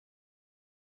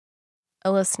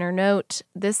A listener note,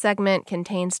 this segment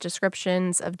contains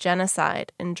descriptions of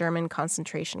genocide in German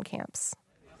concentration camps.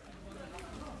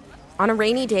 On a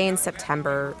rainy day in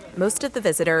September, most of the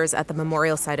visitors at the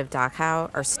memorial site of Dachau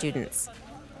are students.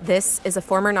 This is a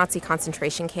former Nazi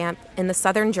concentration camp in the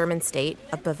southern German state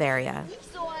of Bavaria.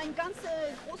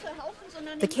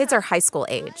 The kids are high school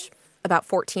age, about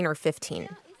 14 or 15,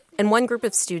 and one group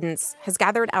of students has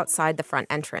gathered outside the front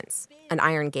entrance, an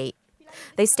iron gate.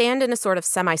 They stand in a sort of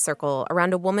semicircle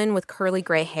around a woman with curly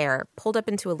gray hair pulled up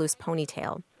into a loose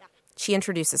ponytail. She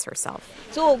introduces herself.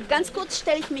 So, ganz kurz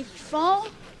stelle ich mich vor.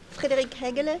 Friederike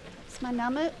Hegele ist mein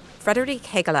Name. Friederike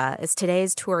Hegele is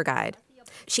today's tour guide.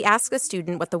 She asks a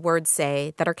student what the words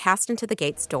say that are cast into the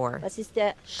gate's door. Was ist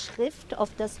der Schrift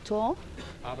auf das Tor?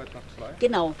 Arbeit macht frei.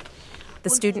 Genau. The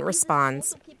student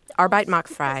responds, Arbeit macht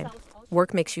frei.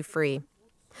 Work makes you free.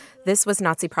 This was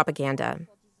Nazi propaganda,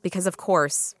 because of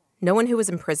course, no one who was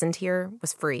imprisoned here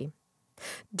was free.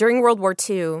 During World War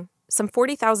II, some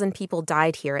 40,000 people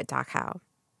died here at Dachau.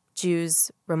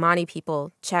 Jews, Romani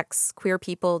people, Czechs, queer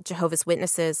people, Jehovah's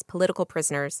Witnesses, political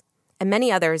prisoners, and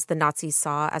many others the Nazis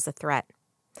saw as a threat.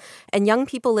 And young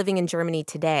people living in Germany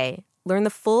today learn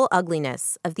the full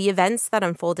ugliness of the events that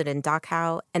unfolded in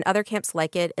Dachau and other camps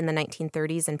like it in the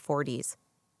 1930s and 40s.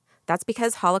 That's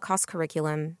because Holocaust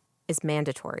curriculum is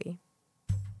mandatory.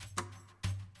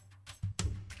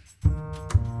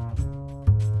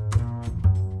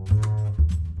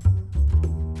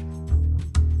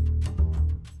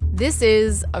 This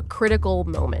is a critical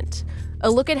moment. A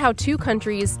look at how two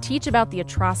countries teach about the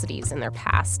atrocities in their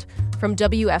past. From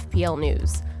WFPL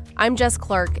News. I'm Jess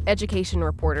Clark, education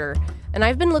reporter, and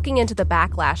I've been looking into the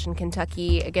backlash in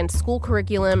Kentucky against school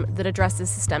curriculum that addresses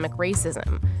systemic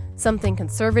racism, something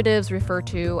conservatives refer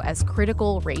to as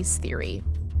critical race theory.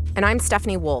 And I'm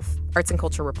Stephanie Wolf, arts and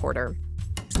culture reporter.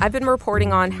 I've been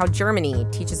reporting on how Germany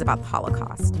teaches about the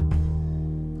Holocaust.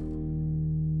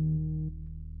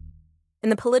 In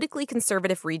the politically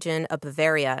conservative region of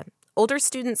Bavaria, older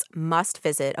students must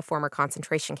visit a former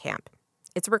concentration camp.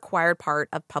 It's a required part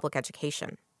of public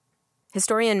education.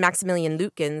 Historian Maximilian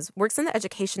Lütgens works in the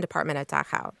education department at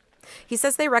Dachau. He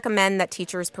says they recommend that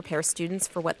teachers prepare students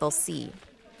for what they'll see,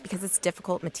 because it's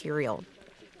difficult material.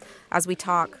 As we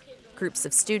talk, groups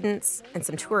of students and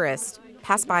some tourists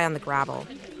pass by on the gravel.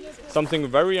 Something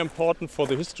very important for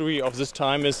the history of this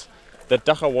time is that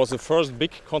Dachau was the first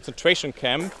big concentration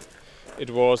camp. It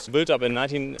was built up in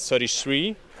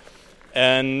 1933,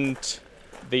 and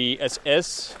the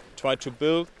SS tried to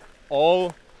build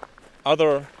all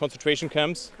other concentration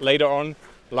camps later on,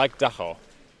 like Dachau.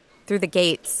 Through the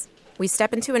gates, we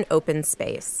step into an open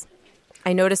space.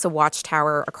 I notice a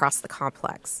watchtower across the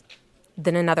complex,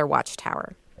 then another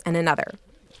watchtower, and another.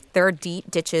 There are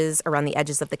deep ditches around the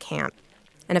edges of the camp,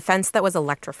 and a fence that was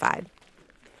electrified.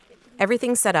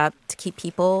 Everything's set up to keep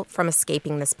people from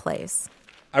escaping this place.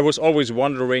 I was always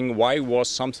wondering why was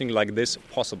something like this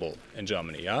possible in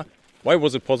Germany, yeah? Why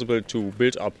was it possible to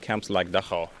build up camps like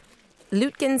Dachau?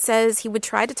 Lütgens says he would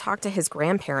try to talk to his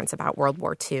grandparents about World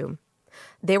War II.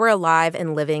 They were alive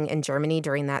and living in Germany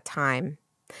during that time.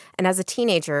 And as a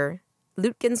teenager,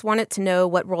 Lütgens wanted to know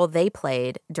what role they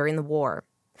played during the war.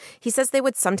 He says they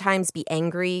would sometimes be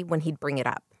angry when he'd bring it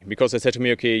up. Because they said to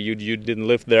me, okay, you didn't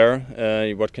live there.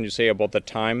 What can you say about that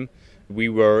time? We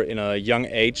were in a young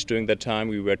age during that time.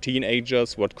 We were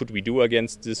teenagers. What could we do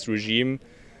against this regime?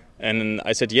 And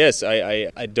I said, yes,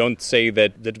 I don't say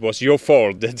that that was your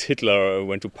fault that Hitler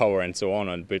went to power and so on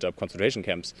and built up concentration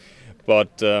camps.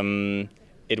 But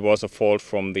it was a fault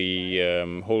from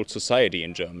the whole society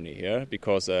in Germany, yeah?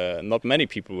 Because not many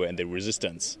people were in the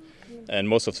resistance. And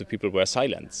most of the people were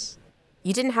silent.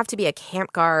 You didn't have to be a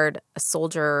camp guard, a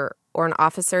soldier, or an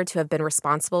officer to have been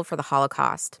responsible for the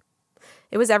Holocaust.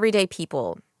 It was everyday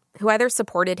people who either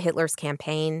supported Hitler's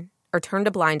campaign or turned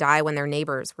a blind eye when their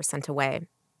neighbors were sent away.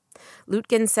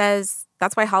 Lütgens says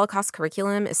that's why Holocaust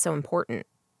curriculum is so important.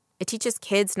 It teaches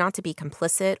kids not to be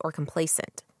complicit or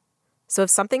complacent. So if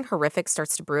something horrific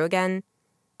starts to brew again,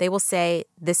 they will say,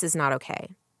 this is not okay.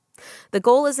 The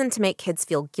goal isn't to make kids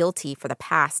feel guilty for the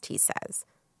past, he says.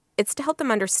 It's to help them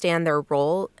understand their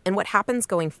role and what happens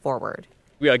going forward.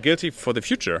 We are guilty for the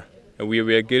future. We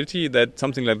are guilty that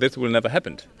something like this will never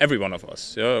happen. Every one of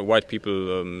us, yeah? White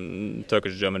people,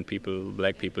 Turkish, German people,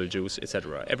 black people, Jews,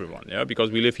 etc. Everyone, yeah?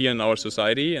 Because we live here in our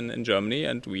society and in Germany,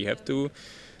 and we have to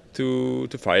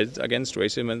fight against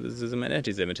racism and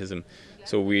anti-Semitism.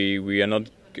 So we are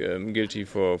not guilty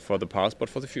for the past, but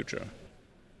for the future.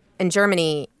 In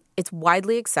Germany, it's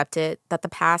widely accepted that the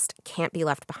past can't be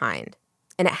left behind,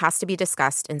 and it has to be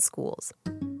discussed in schools.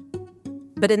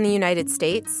 But in the United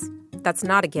States, that's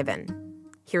not a given.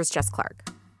 Here's Jess Clark.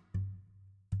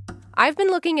 I've been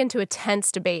looking into a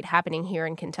tense debate happening here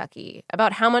in Kentucky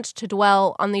about how much to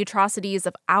dwell on the atrocities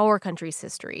of our country's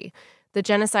history, the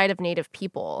genocide of Native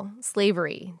people,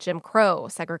 slavery, Jim Crow,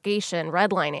 segregation,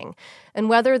 redlining, and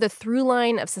whether the through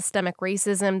line of systemic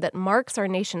racism that marks our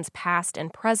nation's past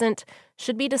and present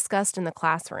should be discussed in the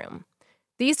classroom.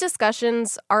 These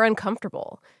discussions are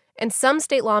uncomfortable, and some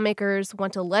state lawmakers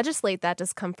want to legislate that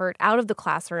discomfort out of the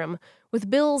classroom with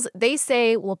bills they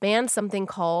say will ban something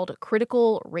called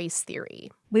critical race theory.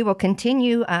 We will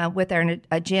continue with our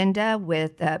agenda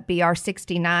with BR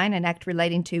 69, an act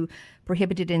relating to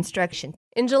prohibited instruction.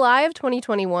 In July of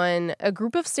 2021, a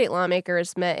group of state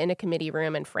lawmakers met in a committee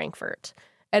room in Frankfurt.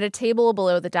 At a table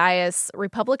below the dais,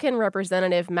 Republican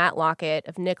Representative Matt Lockett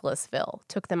of Nicholasville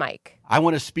took the mic. I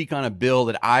want to speak on a bill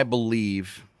that I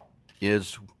believe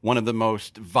is one of the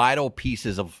most vital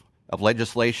pieces of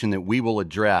legislation that we will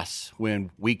address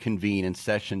when we convene in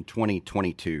session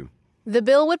 2022. The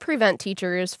bill would prevent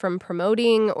teachers from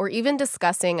promoting or even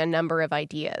discussing a number of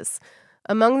ideas.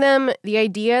 Among them, the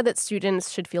idea that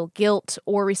students should feel guilt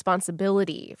or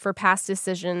responsibility for past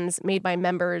decisions made by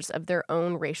members of their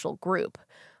own racial group.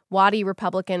 Waddy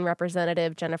Republican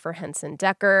Representative Jennifer Henson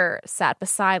Decker sat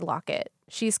beside Lockett.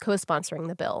 She's co-sponsoring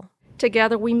the bill.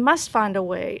 Together, we must find a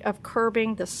way of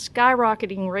curbing the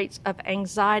skyrocketing rates of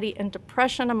anxiety and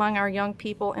depression among our young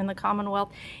people in the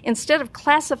Commonwealth, instead of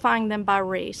classifying them by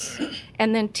race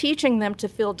and then teaching them to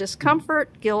feel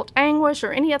discomfort, guilt, anguish,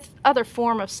 or any other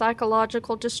form of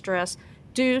psychological distress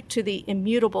due to the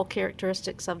immutable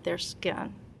characteristics of their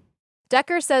skin.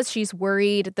 Decker says she's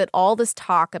worried that all this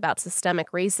talk about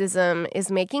systemic racism is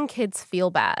making kids feel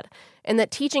bad, and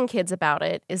that teaching kids about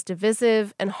it is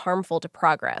divisive and harmful to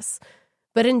progress.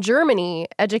 But in Germany,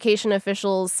 education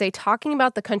officials say talking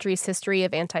about the country's history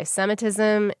of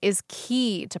anti-Semitism is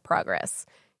key to progress.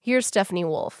 Here's Stephanie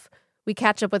Wolf. We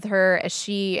catch up with her as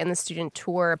she and the student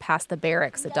tour past the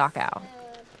barracks at Dachau.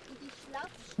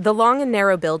 The long and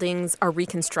narrow buildings are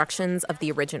reconstructions of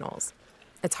the originals.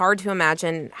 It's hard to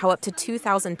imagine how up to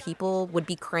 2,000 people would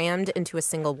be crammed into a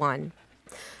single one.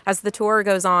 As the tour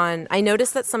goes on, I notice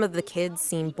that some of the kids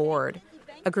seem bored.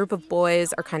 A group of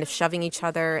boys are kind of shoving each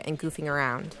other and goofing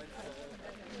around.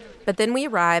 But then we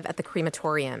arrive at the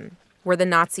crematorium, where the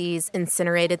Nazis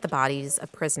incinerated the bodies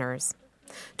of prisoners.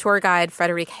 Tour guide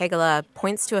Frederik Hegele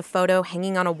points to a photo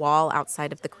hanging on a wall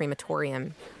outside of the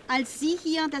crematorium. Als Sie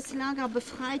hier das Lager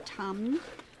befreit haben,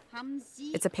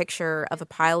 It's a picture of a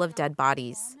pile of dead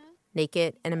bodies,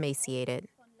 naked and emaciated.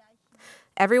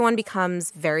 Everyone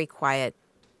becomes very quiet,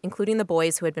 including the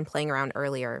boys who had been playing around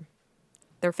earlier.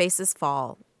 Their faces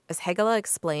fall as Hegele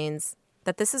explains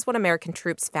that this is what American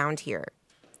troops found here,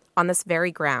 on this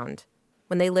very ground,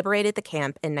 when they liberated the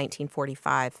camp in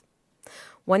 1945.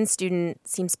 One student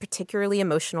seems particularly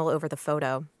emotional over the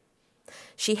photo.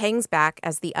 She hangs back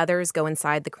as the others go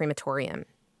inside the crematorium.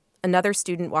 Another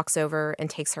student walks over and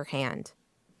takes her hand.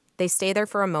 They stay there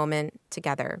for a moment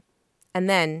together, and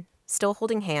then, still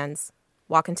holding hands,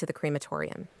 walk into the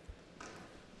crematorium.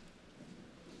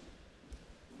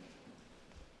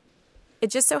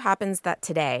 It just so happens that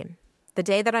today, the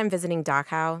day that I'm visiting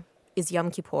Dachau, is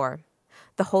Yom Kippur,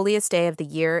 the holiest day of the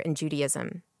year in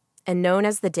Judaism, and known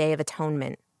as the Day of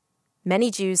Atonement.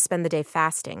 Many Jews spend the day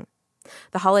fasting.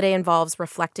 The holiday involves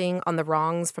reflecting on the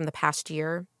wrongs from the past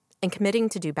year and committing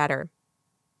to do better.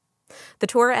 The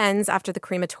tour ends after the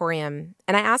crematorium,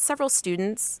 and I asked several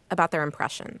students about their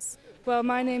impressions. Well,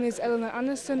 my name is Eleanor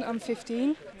Anderson. I'm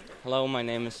 15. Hello, my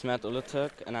name is Matt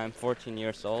Ulatuk, and I'm 14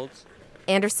 years old.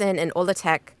 Anderson and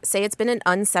Olatek say it's been an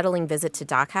unsettling visit to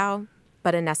Dachau,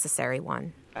 but a necessary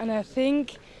one. And I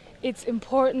think it's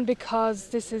important because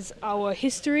this is our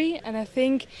history, and I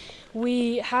think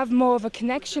we have more of a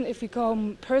connection if we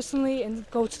go personally and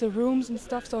go to the rooms and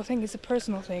stuff, so I think it's a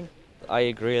personal thing. I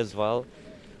agree as well.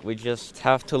 We just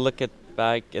have to look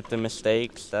back at the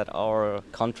mistakes that our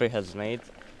country has made,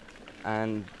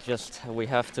 and just we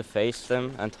have to face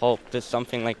them and hope that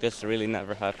something like this really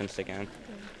never happens again.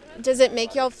 Does it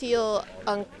make y'all feel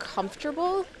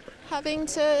uncomfortable having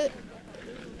to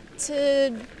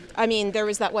I mean, there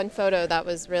was that one photo that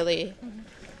was really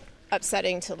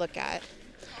upsetting to look at.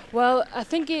 Well, I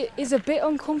think it is a bit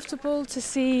uncomfortable to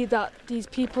see that these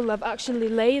people have actually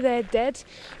lay there dead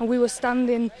and we were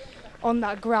standing on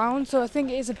that ground. So I think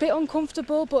it is a bit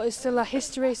uncomfortable, but it's still a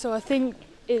history. So I think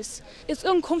it's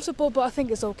uncomfortable, but I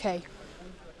think it's okay.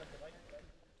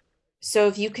 So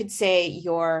if you could say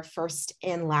your first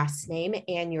and last name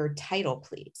and your title,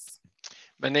 please.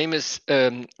 My name is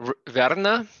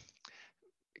Werner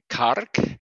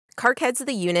Kark. Kark heads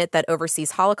the unit that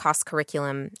oversees Holocaust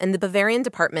curriculum in the Bavarian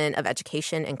Department of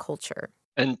Education and Culture.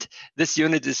 And this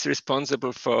unit is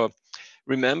responsible for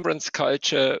remembrance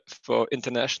culture, for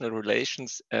international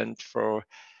relations, and for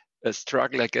a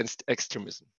struggle against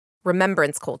extremism.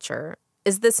 Remembrance culture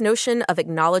is this notion of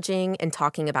acknowledging and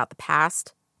talking about the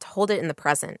past to hold it in the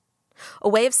present, a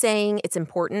way of saying it's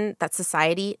important that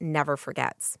society never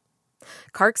forgets.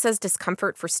 Clark says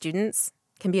discomfort for students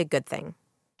can be a good thing.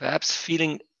 Perhaps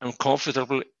feeling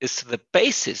uncomfortable is the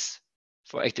basis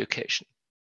for education,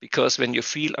 because when you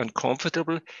feel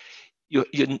uncomfortable, you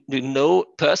know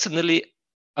personally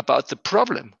about the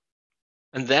problem,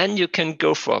 and then you can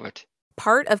go forward.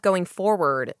 Part of going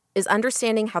forward is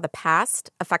understanding how the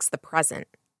past affects the present.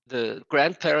 The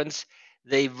grandparents,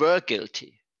 they were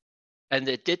guilty, and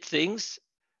they did things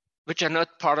which are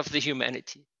not part of the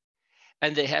humanity.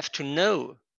 And they have to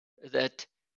know that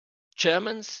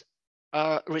Germans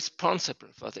are responsible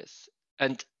for this,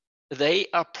 and they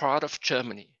are part of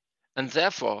Germany. And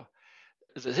therefore,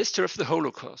 the history of the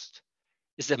Holocaust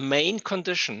is a main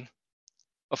condition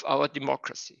of our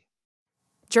democracy.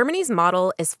 Germany's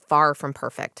model is far from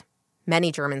perfect.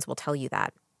 Many Germans will tell you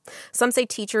that. Some say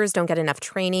teachers don't get enough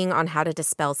training on how to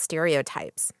dispel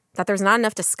stereotypes, that there's not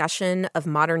enough discussion of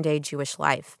modern-day Jewish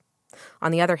life.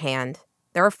 On the other hand,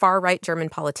 there are far-right German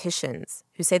politicians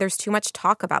who say there's too much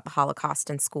talk about the Holocaust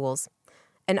in schools.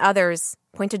 And others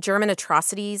point to German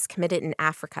atrocities committed in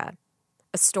Africa,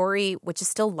 a story which is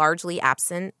still largely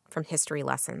absent from history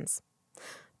lessons.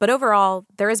 But overall,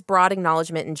 there is broad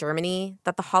acknowledgement in Germany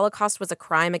that the Holocaust was a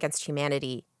crime against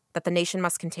humanity that the nation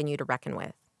must continue to reckon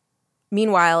with.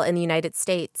 Meanwhile, in the United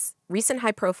States, recent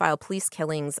high-profile police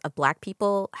killings of Black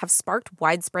people have sparked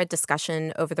widespread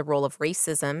discussion over the role of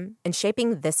racism in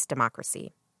shaping this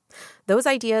democracy. Those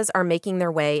ideas are making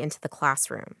their way into the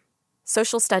classroom.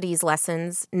 Social studies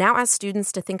lessons now ask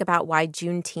students to think about why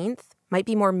Juneteenth might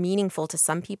be more meaningful to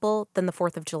some people than the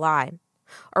 4th of July,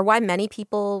 or why many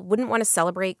people wouldn't want to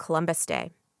celebrate Columbus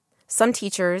Day. Some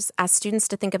teachers ask students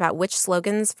to think about which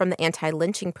slogans from the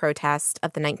anti-lynching protest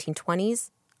of the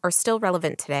 1920s are still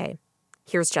relevant today.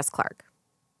 Here's Jess Clark.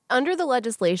 Under the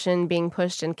legislation being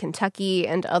pushed in Kentucky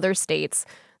and other states,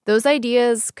 those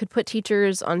ideas could put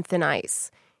teachers on thin ice.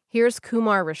 Here's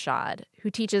Kumar Rashad, who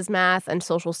teaches math and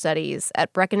social studies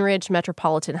at Breckenridge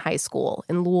Metropolitan High School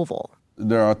in Louisville.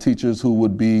 There are teachers who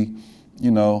would be,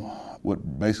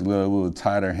 would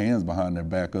tie their hands behind their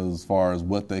back as far as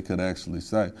what they could actually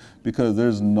say, because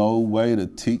there's no way to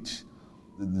teach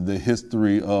the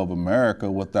history of America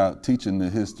without teaching the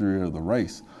history of the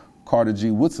race. Carter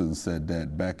G. Woodson said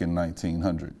that back in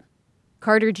 1900.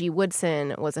 Carter G.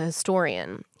 Woodson was a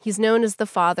historian. He's known as the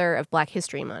father of Black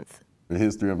History Month. The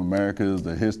history of America is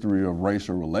the history of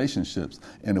racial relationships,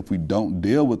 and if we don't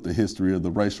deal with the history of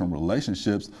the racial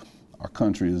relationships, our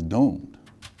country is doomed.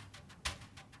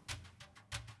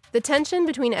 The tension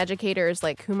between educators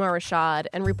like Kumar Rashad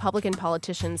and Republican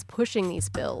politicians pushing these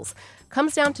bills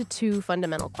comes down to two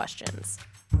fundamental questions.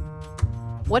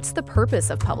 What's the purpose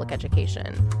of public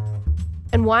education?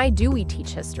 And why do we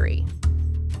teach history?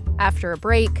 After a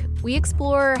break, we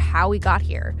explore how we got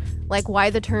here, like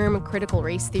why the term critical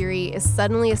race theory is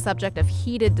suddenly a subject of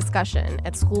heated discussion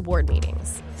at school board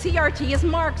meetings. CRT is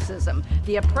Marxism,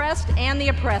 the oppressed and the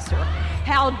oppressor.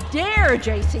 How dare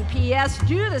JCPS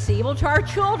do this evil to our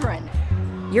children?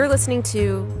 You're listening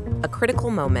to A Critical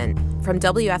Moment from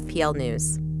WFPL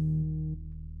News.